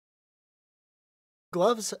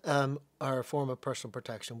Gloves are a form of personal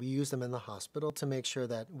protection. We use them in the hospital to make sure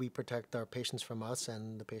that we protect our patients from us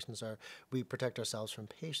and we protect ourselves from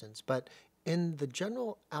patients. But in the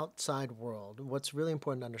general outside world, what's really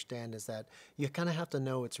important to understand is that you kind of have to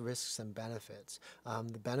know its risks and benefits.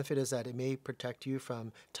 The benefit is that it may protect you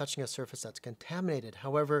from touching a surface that's contaminated.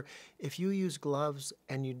 However, if you use gloves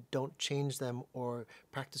and you don't change them or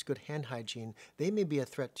practice good hand hygiene, they may be a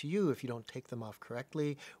threat to you if you don't take them off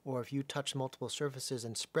correctly or if you touch multiple surfaces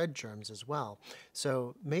and spread germs as well.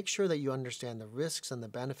 So make sure that you understand the risks and the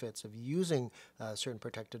benefits of using certain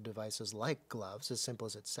protective devices like gloves, as simple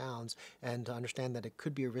as it sounds, and to understand that it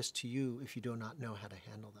could be a risk to you if you do not know how to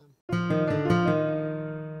handle them.